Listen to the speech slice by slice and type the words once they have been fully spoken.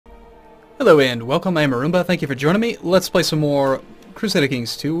Hello and welcome, I am Arumba, thank you for joining me. Let's play some more Crusader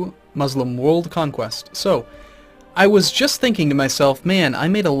Kings 2 Muslim World Conquest. So, I was just thinking to myself, man, I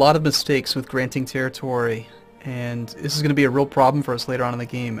made a lot of mistakes with granting territory, and this is going to be a real problem for us later on in the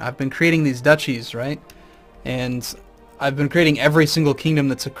game. I've been creating these duchies, right? And I've been creating every single kingdom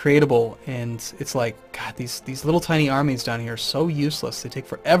that's creatable, and it's like, God, these little tiny armies down here are so useless. They take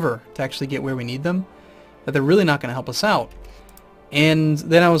forever to actually get where we need them, that they're really not going to help us out. And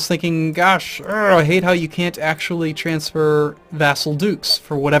then I was thinking, gosh, I hate how you can't actually transfer vassal dukes.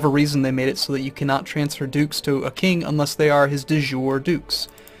 For whatever reason they made it so that you cannot transfer dukes to a king unless they are his de jure dukes.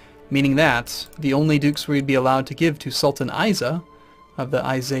 Meaning that the only dukes we'd be allowed to give to Sultan Isa of the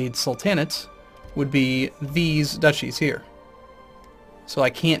Izade Sultanate would be these duchies here. So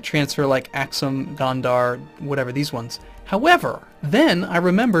I can't transfer like Axum, Gondar, whatever, these ones. However, then I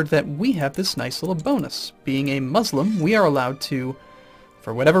remembered that we have this nice little bonus. Being a Muslim, we are allowed to,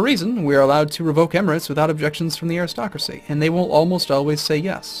 for whatever reason, we are allowed to revoke emirates without objections from the aristocracy, and they will almost always say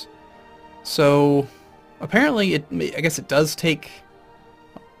yes. So, apparently, I guess it does take,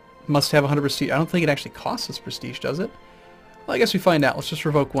 must have 100 prestige. I don't think it actually costs us prestige, does it? Well, I guess we find out. Let's just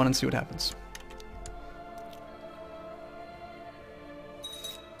revoke one and see what happens.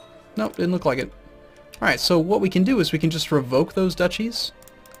 Nope, didn't look like it. Alright, so what we can do is we can just revoke those duchies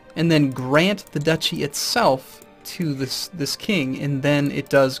and then grant the duchy itself to this king, and then it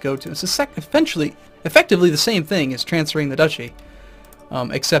does go to... It's effectively the same thing as transferring the duchy,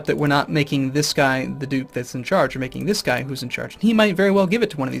 except that we're not making this guy the duke that's in charge, we're making this guy who's in charge. And he might very well give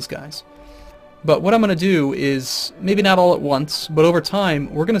it to one of these guys. But what I'm going to do is, maybe not all at once, but over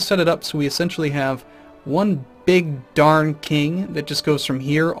time, we're going to set it up so we essentially have one big darn king that just goes from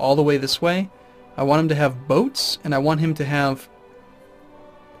here all the way this way. I want him to have boats, and I want him to have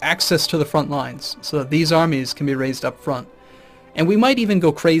access to the front lines, so that these armies can be raised up front. And we might even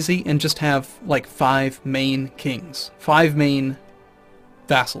go crazy and just have, like, 5 main kings. 5 main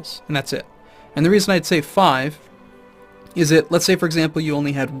vassals, and that's it. And the reason I'd say 5 is that, let's say, for example, you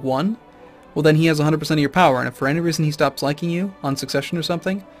only had 1. Well, then he has 100% of your power, and if for any reason he stops liking you on succession or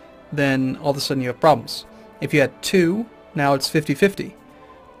something, then all of a sudden you have problems. If you had 2, now it's 50-50.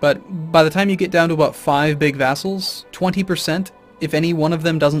 But by the time you get down to about 5 big vassals, 20%, if any one of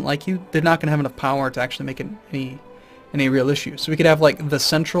them doesn't like you, they're not going to have enough power to actually make it any real issue. So we could have like the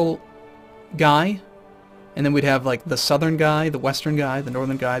central guy, and then we'd have like the southern guy, the western guy, the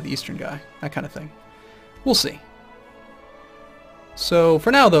northern guy, the eastern guy, that kind of thing. We'll see. So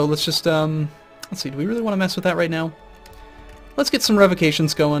for now though, let's just, let's see, do we really want to mess with that right now? Let's get some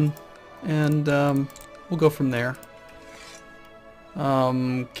revocations going, and we'll go from there.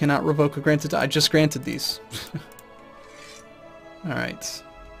 Cannot revoke a granted... I just granted these. Alright.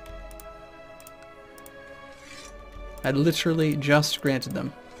 I literally just granted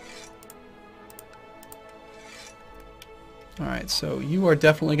them. Alright, so you are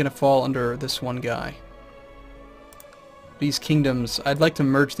definitely going to fall under this one guy. These kingdoms... I'd like to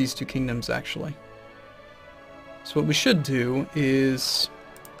merge these 2 kingdoms, actually. So what we should do is...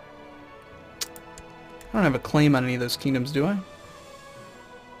 I don't have a claim on any of those kingdoms, do I?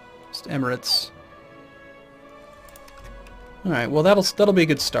 Just emirates. Alright, well that'll be a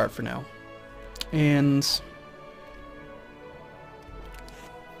good start for now. And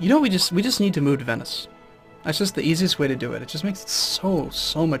you know, we just need to move to Venice. That's just the easiest way to do it. It just makes it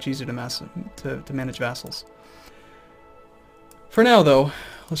so much easier to manage vassals. For now though,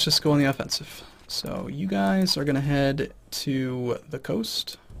 let's just go on the offensive. So you guys are gonna head to the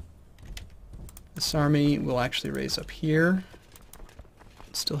coast. This army will actually raise up here.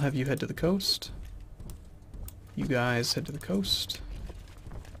 Still have you head to the coast. You guys head to the coast.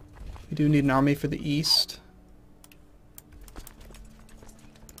 We do need an army for the east.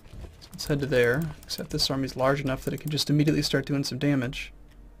 So let's head to there, except this army's large enough that it can just immediately start doing some damage.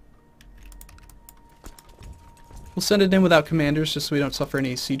 We'll send it in without commanders just so we don't suffer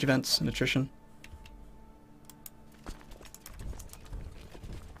any siege events and attrition.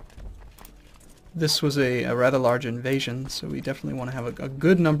 This was a rather large invasion, so we definitely want to have a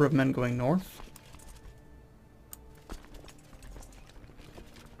good number of men going north.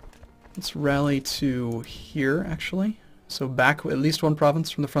 Let's rally to here, actually. So back at least one province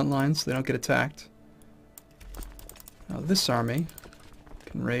from the front lines so they don't get attacked. Now this army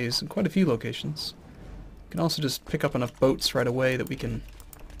can raise in quite a few locations. We can also just pick up enough boats right away that we can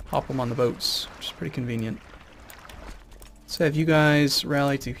hop them on the boats, which is pretty convenient. Let's have you guys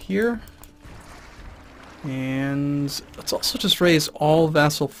rally to here. And let's also just raise all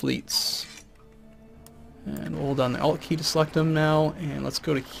vassal fleets. And we'll hold down the Alt key to select them now, and let's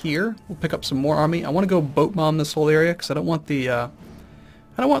go to here. We'll pick up some more army. I want to go boat bomb this whole area because I don't want the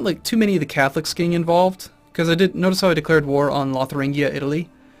I don't want like too many of the Catholics getting involved, because I did notice how I declared war on Lotharingia, Italy.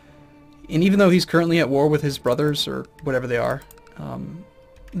 And even though he's currently at war with his brothers, or whatever they are,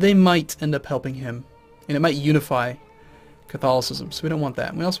 they might end up helping him. And it might unify Catholicism, so we don't want that.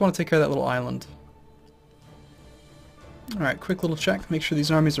 And we also want to take care of that little island. Alright, quick little check. Make sure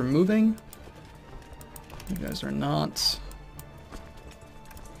these armies are moving. You guys are not.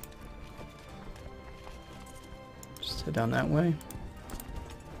 Just head down that way.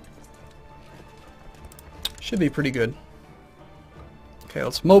 Should be pretty good. Okay,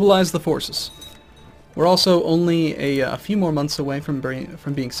 let's mobilize the forces. We're also only a few more months away from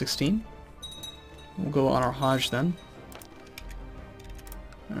being 16. We'll go on our Hajj then.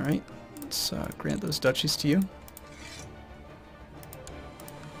 Alright, let's grant those duchies to you.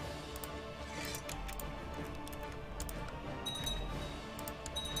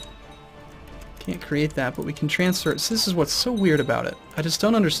 Can't create that, but we can transfer it. So this is what's so weird about it. I just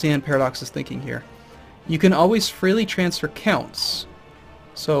don't understand Paradox's thinking here. You can always freely transfer counts.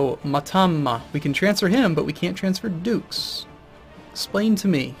 So, Matamma, we can transfer him, but we can't transfer dukes. Explain to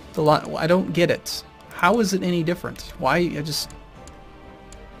me. I don't get it. How is it any different? Why? And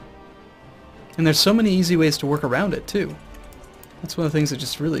there's so many easy ways to work around it, too. That's one of the things that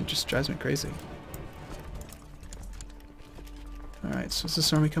just really drives me crazy. Alright, so is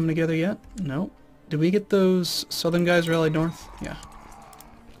this army coming together yet? No. Did we get those southern guys rallied north? Yeah.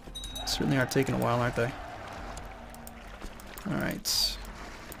 Certainly are taking a while, aren't they? Alright.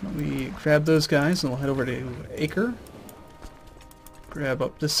 We grab those guys and we'll head over to Acre. Grab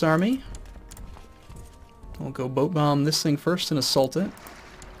up this army. We'll go boat bomb this thing first and assault it.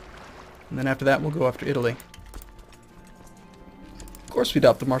 And then after that we'll go after Italy. Of course we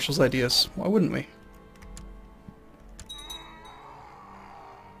adopt the Marshal's ideas. Why wouldn't we?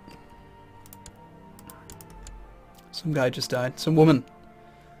 Some guy just died. Some woman.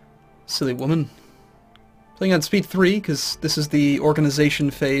 Silly woman. Playing on speed 3, because this is the organization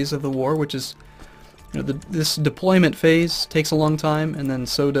phase of the war, which is, you know, this deployment phase takes a long time, and then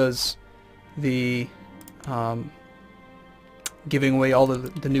so does the giving away all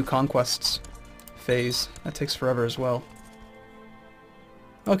the new conquests phase. That takes forever as well.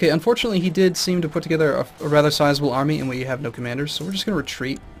 Okay, unfortunately he did seem to put together a rather sizable army, and we have no commanders, so we're just going to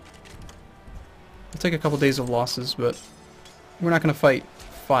retreat. We'll take a couple days of losses, but we're not going to fight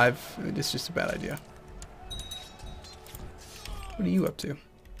 5. It's just a bad idea. What are you up to?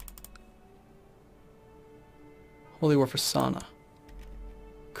 Holy War for Sana.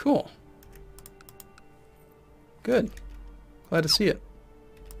 Cool. Good. Glad to see it.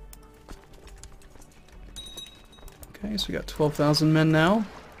 Okay, so we got 12,000 men now.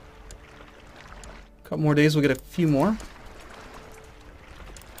 A couple more days, we'll get a few more.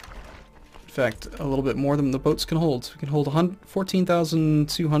 In fact, a little bit more than the boats can hold. We can hold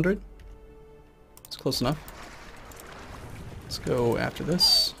 14,200. It's close enough. Let's go after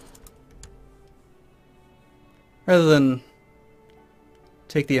this. Rather than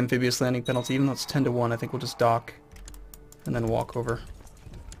take the amphibious landing penalty, even though it's 10 to 1, I think we'll just dock and then walk over.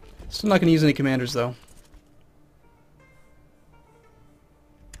 Still not going to use any commanders, though.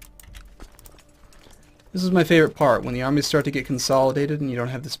 This is my favorite part, when the armies start to get consolidated and you don't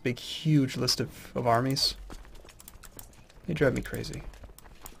have this big, huge list of armies. They drive me crazy.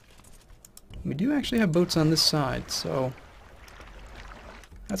 We do actually have boats on this side, so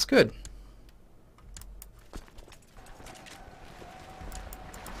that's good.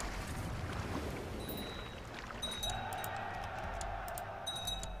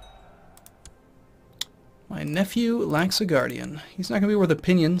 My nephew lacks a guardian. He's not going to be worth a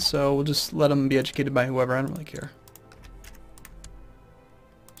pinion, so we'll just let him be educated by whoever. I don't really care.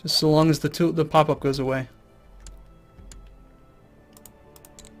 Just so long as the pop-up goes away.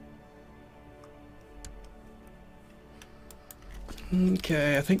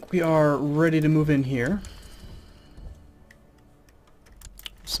 Okay, I think we are ready to move in here.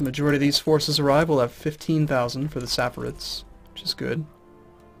 So the majority of these forces arrive. We'll have 15,000 for the Saffarids, which is good.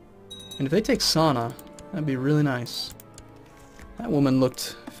 And if they take Sana, that'd be really nice. That woman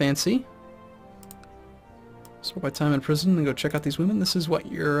looked fancy. So by time in prison and go check out these women, this is what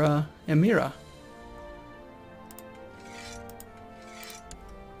your Emira.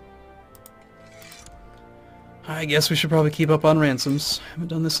 I guess we should probably keep up on ransoms. Haven't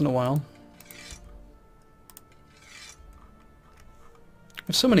done this in a while.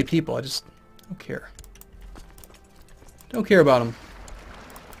 There's so many people, I just don't care. Don't care about them.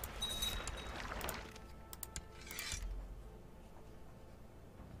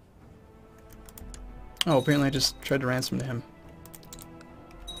 Oh, apparently I just tried to ransom to him.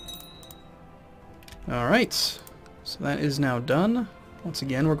 Alright. So that is now done. Once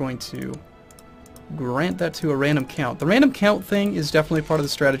again, we're going to grant that to a random count. The random count thing is definitely part of the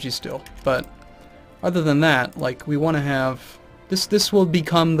strategy still, but other than that, like, we want to have... This will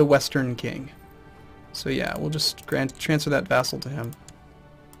become the Western King. So yeah, we'll just transfer that vassal to him.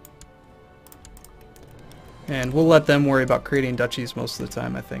 And we'll let them worry about creating duchies most of the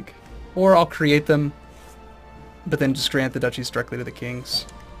time, I think. Or I'll create them, but then just grant the duchies directly to the kings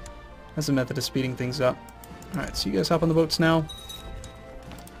as a method of speeding things up. Alright, so you guys hop on the boats now.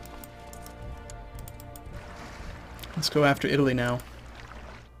 Let's go after Italy now.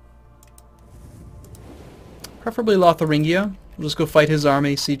 Preferably Lotharingia. We'll just go fight his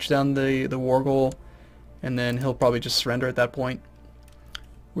army, siege down the war goal, and then he'll probably just surrender at that point.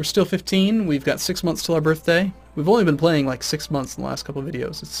 We're still 15. We've got 6 months till our birthday. We've only been playing like 6 months in the last couple of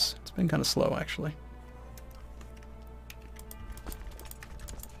videos. It's been kind of slow, actually.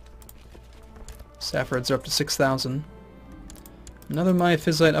 Safford's are up to 6,000. Another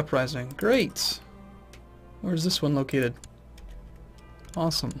Miaphysite uprising. Great! Where's this one located?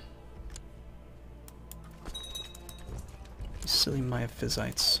 Awesome. Silly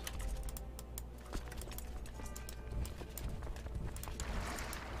Miaphysites.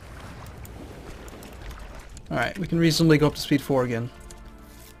 Alright, we can reasonably go up to speed 4 again.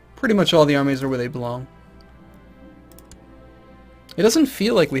 Pretty much all the armies are where they belong. It doesn't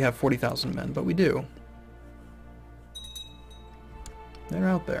feel like we have 40,000 men, but we do. They're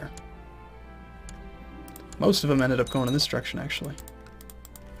out there. Most of them ended up going in this direction, actually.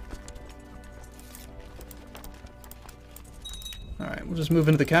 Alright, we'll just move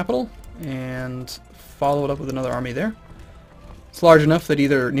into the capital and follow it up with another army there. It's large enough that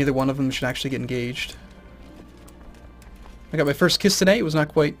neither one of them should actually get engaged. I got my first kiss today. It was not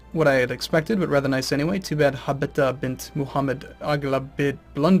quite what I had expected, but rather nice anyway. Too bad Habita bint Muhammad Aglabid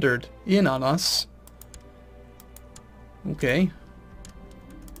blundered in on us. Okay.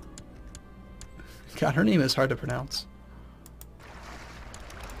 God, her name is hard to pronounce.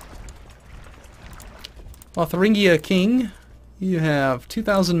 Lotharingia King, you have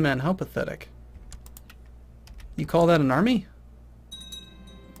 2,000 men. How pathetic. You call that an army?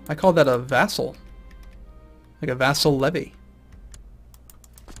 I call that a vassal. Like a vassal levy.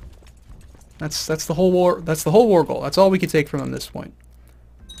 That's the whole war. That's the whole war goal. That's all we could take from him at this point.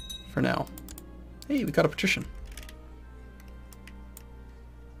 For now. Hey, we got a patrician.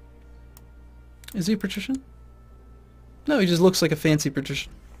 Is he a patrician? No, he just looks like a fancy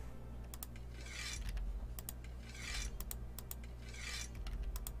patrician.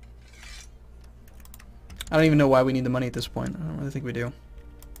 I don't even know why we need the money at this point. I don't really think we do.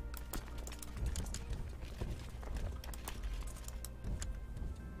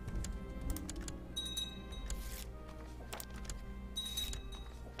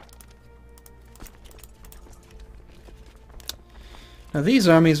 Now these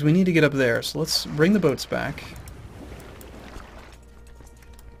armies, we need to get up there, so let's bring the boats back.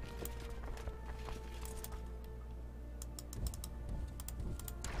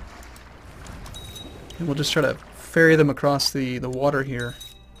 And we'll just try to ferry them across the water here.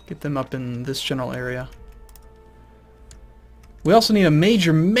 Get them up in this general area. We also need a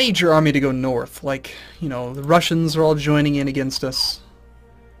major army to go north. Like, you know, the Russians are all joining in against us.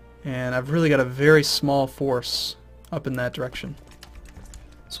 And I've really got a very small force up in that direction.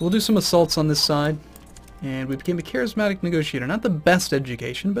 So we'll do some assaults on this side, and we became a charismatic negotiator. Not the best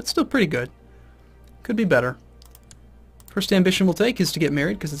education, but still pretty good. Could be better. First ambition we'll take is to get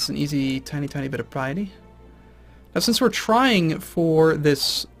married, because it's an easy, tiny bit of piety. Now, since we're trying for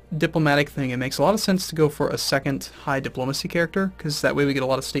this diplomatic thing, it makes a lot of sense to go for a second high diplomacy character, because that way we get a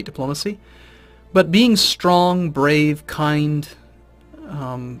lot of state diplomacy. But being strong, brave, kind,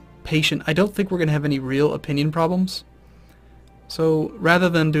 patient, I don't think we're going to have any real opinion problems. So rather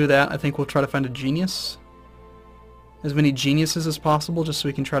than do that, I think we'll try to find a genius. As many geniuses as possible, just so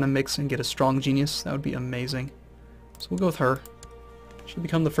we can try to mix and get a strong genius. That would be amazing. So we'll go with her. She'll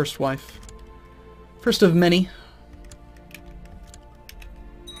become the first wife. First of many.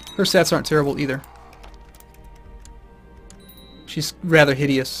 Her stats aren't terrible either. She's rather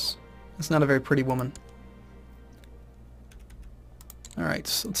hideous. It's not a very pretty woman. Alright,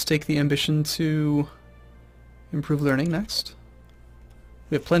 so let's take the ambition to improve learning next.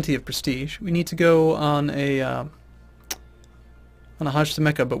 We have plenty of prestige. We need to go on a Hajj to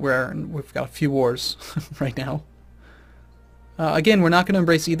Mecca, but we've got a few wars right now. Again, we're not going to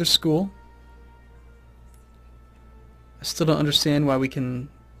embrace either school. I still don't understand why we can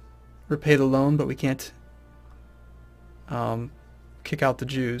repay the loan, but we can't kick out the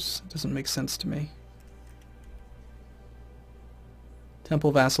Jews. It doesn't make sense to me.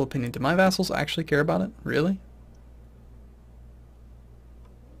 Temple vassal opinion. Do my vassals actually care about it? Really?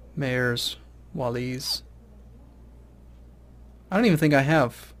 Mayors, Walis. I don't even think I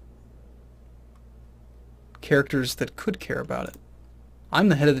have characters that could care about it. I'm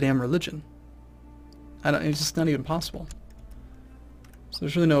the head of the damn religion. It's just not even possible. So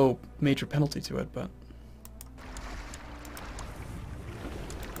there's really no major penalty to it, but...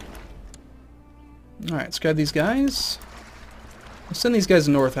 Alright, let's grab these guys. Let's send these guys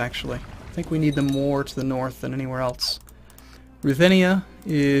north, actually. I think we need them more to the north than anywhere else. Ruthenia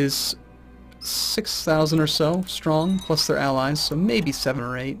is 6,000 or so strong, plus their allies, so maybe 7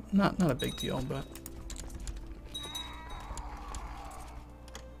 or 8. Not a big deal, but...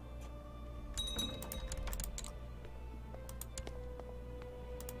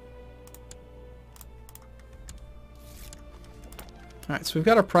 Alright, so we've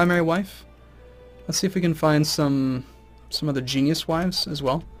got our primary wife. Let's see if we can find some other genius wives as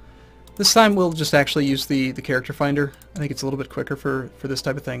well. This time we'll just actually use the character finder. I think it's a little bit quicker for this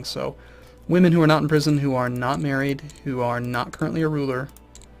type of thing. So, women who are not in prison, who are not married, who are not currently a ruler.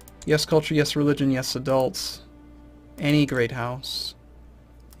 Yes culture, yes religion, yes adults. Any great house.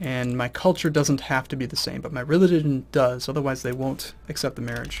 And my culture doesn't have to be the same, but my religion does, otherwise they won't accept the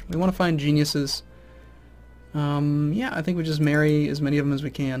marriage. We want to find geniuses. Yeah, I think we just marry as many of them as we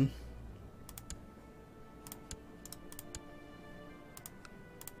can.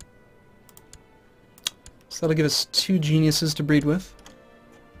 So that'll give us 2 geniuses to breed with.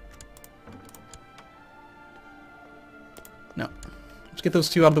 No. Let's get those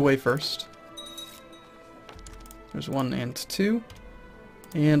 2 out of the way first. There's 1 and 2.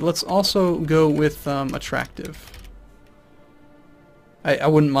 And let's also go with attractive. I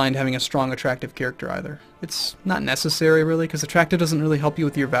wouldn't mind having a strong attractive character either. It's not necessary really, because attractive doesn't really help you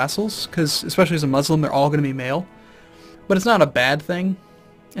with your vassals, because especially as a Muslim they're all going to be male. But it's not a bad thing.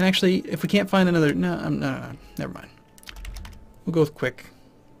 And actually, if we can't find another... No, never mind. We'll go with quick.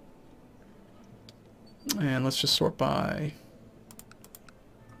 And let's just sort by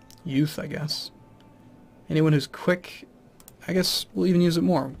youth, I guess. Anyone who's quick, I guess we'll even use it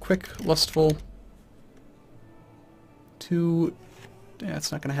more. Quick, lustful. 2... Yeah,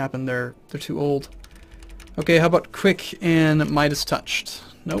 it's not going to happen. They're too old. Okay, how about quick and Midas touched?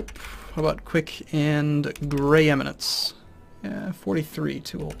 Nope. How about quick and Grey Eminence? Yeah, 43,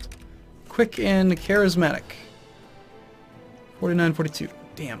 too old. Quick and charismatic. 49, 42.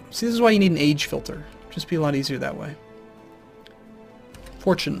 Damn. See, this is why you need an age filter. Just be a lot easier that way.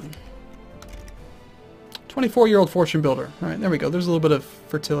 Fortune. 24-year-old fortune builder. Alright, there we go. There's a little bit of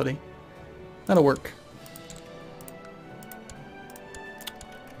fertility. That'll work.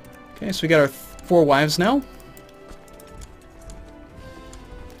 Okay, so we got our 4 wives now.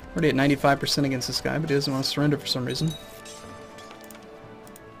 Already at 95% against this guy, but he doesn't want to surrender for some reason.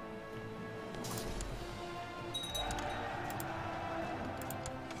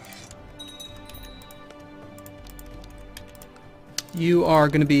 You are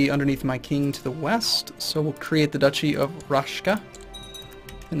going to be underneath my king to the west, so we'll create the Duchy of Rashka,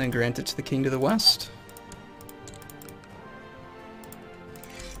 and then grant it to the king to the west.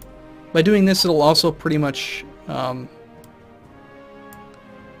 By doing this, it'll also pretty much... did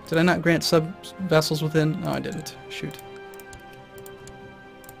I not grant sub-vassals within? No, I didn't. Shoot.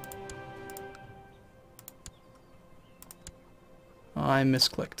 I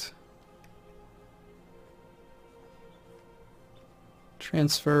misclicked.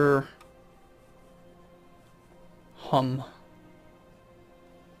 Transfer... Hum.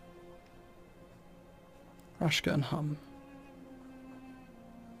 Rashka and Hum.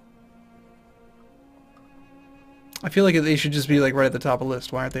 I feel like they should just be like right at the top of the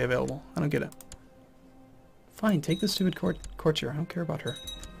list. Why aren't they available? I don't get it. Fine, take the stupid courtier. I don't care about her.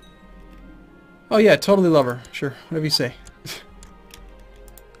 Oh yeah, totally love her. Sure, whatever you say.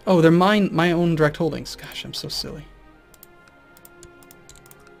 Oh, they're my own direct holdings. Gosh, I'm so silly.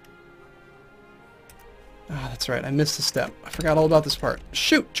 Ah, that's right. I missed a step. I forgot all about this part.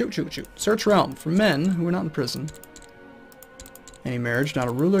 Shoot, shoot, shoot, shoot. Search realm for men who are not in prison. Any marriage, not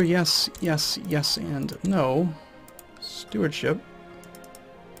a ruler? Yes, yes, yes, and no. Stewardship.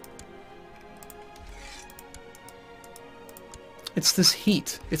 It's this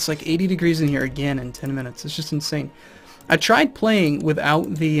heat. It's like 80 degrees in here again in 10 minutes. It's just insane. I tried playing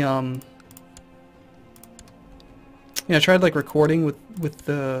without the yeah, I tried like recording with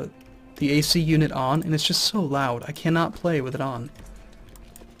the AC unit on, and it's just so loud. I cannot play with it on.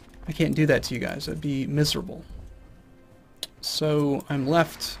 I can't do that to you guys. That'd be miserable. So I'm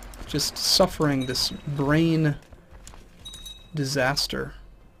left just suffering this brain disaster.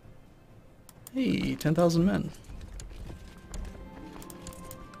 Hey, 10,000 men.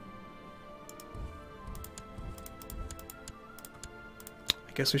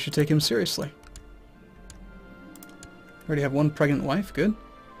 I guess we should take him seriously. Already have one pregnant wife, good.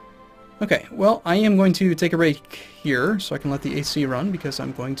 Okay, well, I am going to take a break here so I can let the AC run because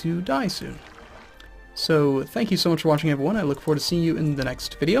I'm going to die soon. So, thank you so much for watching, everyone. I look forward to seeing you in the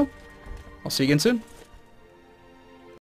next video. I'll see you again soon.